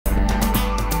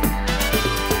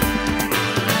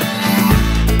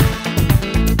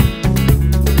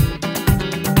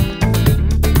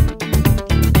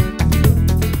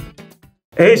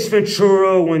Ace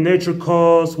Ventura, When Nature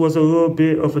Calls, was a little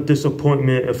bit of a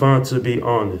disappointment if I'm to be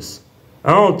honest.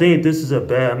 I don't think this is a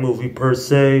bad movie per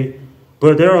se,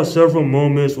 but there are several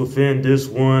moments within this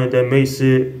one that makes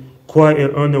it quite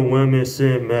an underwhelming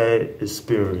cinematic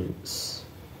experience.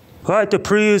 Like the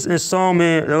previous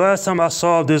installment, the last time I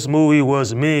saw this movie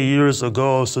was many years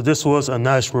ago, so this was a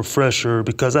nice refresher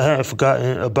because I hadn't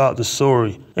forgotten about the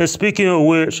story. And speaking of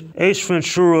which, Ace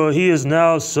Ventura, he is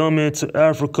now summoned to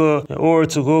Africa in order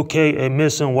to locate a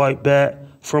missing white bat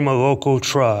from a local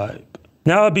tribe.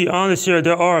 Now, I'll be honest here,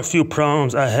 there are a few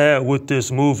problems I had with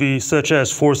this movie, such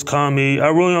as forced comedy. I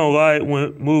really don't like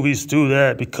when movies do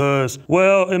that because,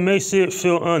 well, it makes it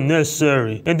feel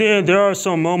unnecessary. And then there are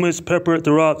some moments peppered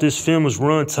throughout this film's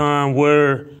runtime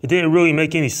where it didn't really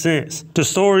make any sense. The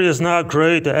story is not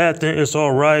great, the acting is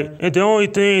alright, and the only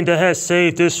thing that has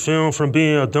saved this film from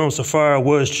being a dumpster fire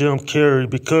was Jim Carrey,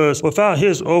 because without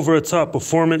his over-the-top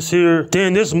performance here,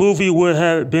 then this movie would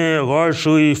have been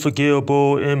largely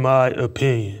forgivable in my opinion.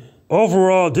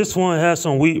 Overall, this one has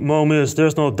some weak moments,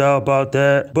 there's no doubt about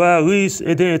that, but at least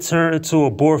it didn't turn into a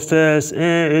bore fest,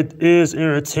 and it is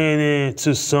entertaining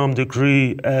to some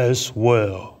degree as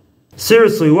well.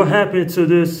 Seriously, what happened to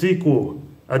this sequel?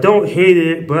 I don't hate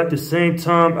it, but at the same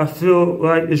time, I feel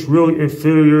like it's really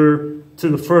inferior to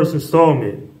the first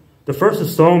installment. The first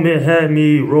installment had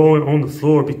me rolling on the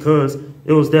floor because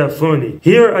it was that funny.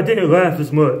 Here, I didn't laugh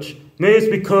as much. Maybe it's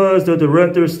because the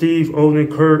director, Steve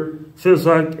Odenkirk, feels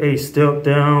like a step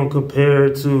down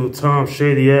compared to Tom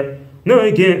Shadyac.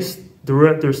 Nothing against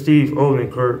director Steve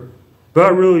Odenkirk, but I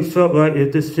really felt like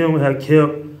if this film had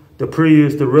kept the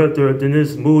previous director, then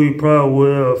this movie probably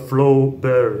would have flowed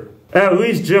better. At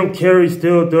least Jim Carrey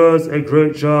still does a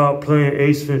great job playing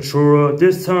Ace Ventura.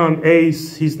 This time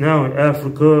Ace, he's now in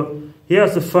Africa. He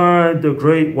has to find the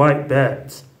great white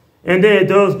bat. And then it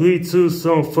does lead to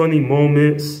some funny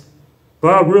moments.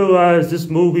 But I realize this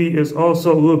movie is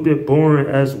also a little bit boring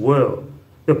as well.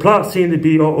 The plot seemed to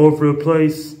be all over the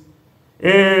place.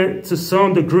 And to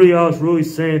some degree, I was really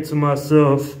saying to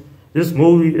myself, this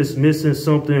movie is missing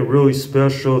something really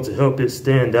special to help it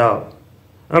stand out.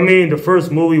 I mean, the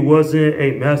first movie wasn't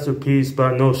a masterpiece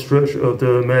by no stretch of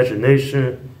the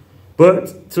imagination,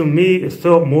 but to me, it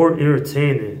felt more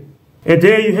entertaining. And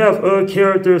then you have other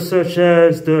characters such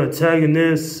as the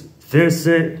antagonist,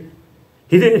 Vincent.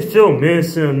 He didn't feel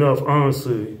menacing enough,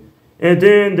 honestly. And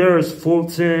then there's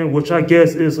Fulton, which I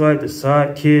guess is like the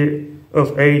sidekick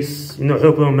of Ace,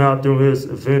 helping him out during his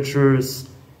adventures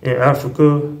in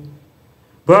Africa.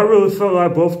 But I really felt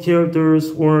like both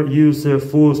characters weren't used to their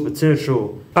fullest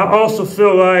potential. I also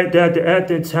feel like that the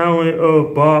acting talent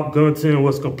of Bob Gunton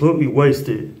was completely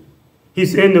wasted.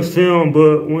 He's in the film,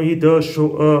 but when he does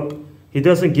show up, he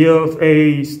doesn't give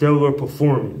a stellar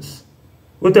performance.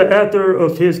 With an actor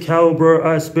of his caliber,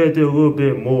 I expected a little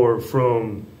bit more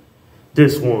from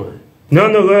this one.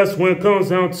 Nonetheless, when it comes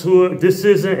down to it, this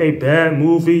isn't a bad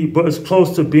movie, but it's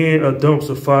close to being a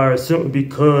dumpster fire simply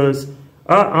because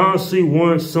I honestly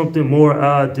wanted something more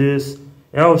out of this.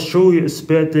 And I was truly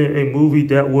expecting a movie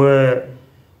that would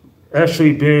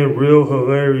actually been real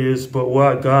hilarious, but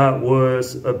what I got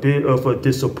was a bit of a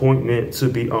disappointment, to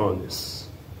be honest.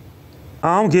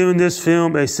 I'm giving this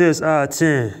film a 6 out of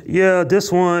 10. Yeah,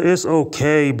 this one is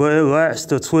okay, but it lacks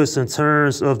the twists and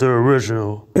turns of the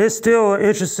original. It's still an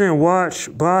interesting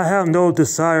watch, but I have no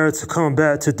desire to come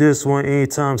back to this one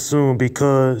anytime soon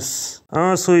because,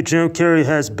 honestly, Jim Carrey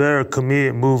has better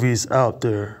comedic movies out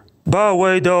there. By the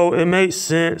way, though, it makes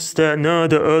sense that none of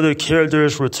the other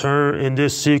characters return in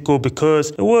this sequel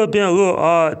because it would have been a little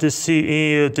odd to see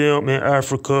any of them in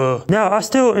Africa. Now, I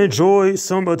still enjoyed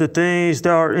some of the things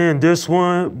that are in this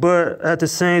one, but at the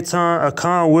same time, I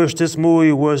kind of wish this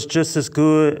movie was just as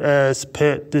good as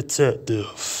Pet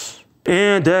Detective.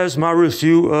 And that's my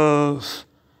review of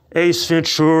Ace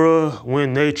Ventura,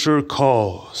 When Nature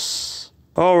Calls.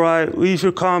 Alright, leave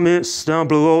your comments down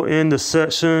below in the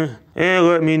section and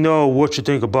let me know what you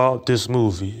think about this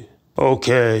movie.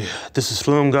 Okay, this is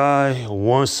Film Guy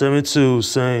 172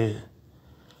 saying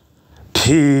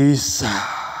peace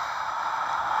out.